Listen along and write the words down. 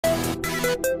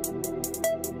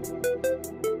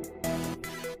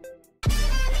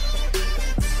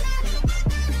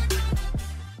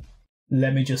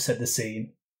Let me just set the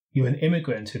scene. You're an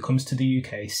immigrant who comes to the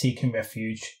UK seeking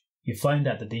refuge. You find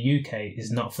out that the UK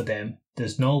is not for them,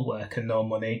 there's no work and no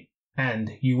money,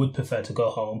 and you would prefer to go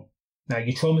home. Now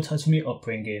you're traumatised from your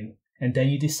upbringing, and then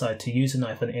you decide to use a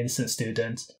knife on an innocent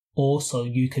student, or so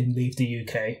you can leave the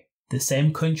UK, the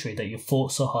same country that you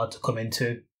fought so hard to come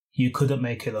into. You couldn't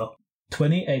make it up.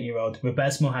 28-year-old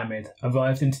Rebaz Mohammed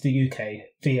arrived into the UK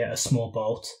via a small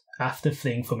boat after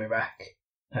fleeing from Iraq.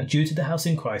 Now, due to the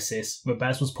housing crisis,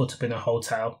 Rebaz was put up in a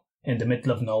hotel in the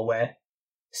middle of nowhere,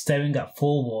 staring at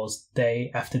four walls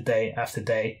day after day after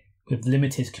day with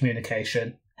limited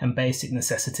communication and basic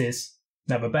necessities.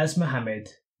 Now, Rebaz Mohammed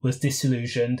was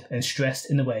disillusioned and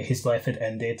stressed in the way his life had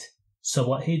ended, so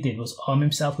what he did was arm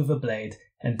himself with a blade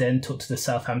and then took to the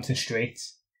Southampton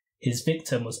streets. His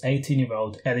victim was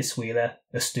 18-year-old Ellis Wheeler,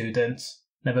 a student.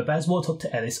 Now, Rebaz walked up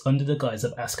to Ellis under the guise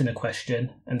of asking a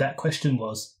question, and that question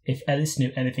was if Ellis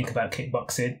knew anything about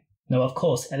kickboxing. Now, of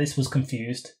course, Ellis was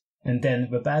confused, and then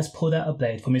Rebaz pulled out a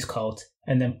blade from his coat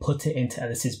and then put it into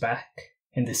Ellis's back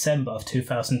in December of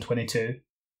 2022.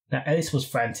 Now, Ellis was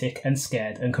frantic and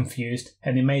scared and confused,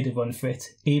 and he made a run for it,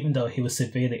 even though he was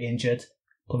severely injured,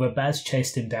 but Rebaz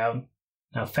chased him down.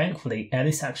 Now, thankfully,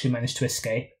 Ellis actually managed to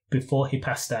escape before he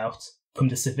passed out from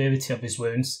the severity of his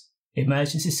wounds.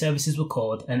 Emergency services were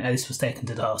called and Ellis was taken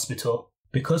to the hospital.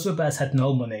 Because Rebaz had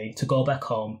no money to go back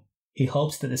home, he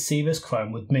hoped that the serious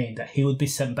crime would mean that he would be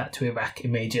sent back to Iraq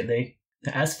immediately.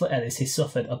 Now, as for Ellis, he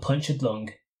suffered a punctured lung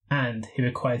and he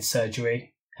required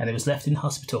surgery, and he was left in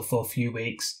hospital for a few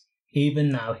weeks. Even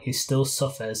now, he still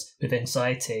suffers with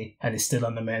anxiety and is still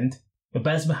on the mend.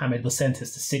 Rebaz Mohammed was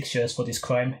sentenced to 6 years for this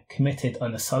crime committed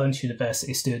on a Solent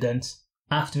University student.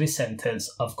 After his sentence,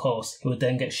 of course, he would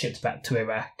then get shipped back to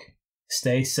Iraq.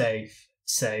 Stay safe,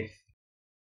 safe.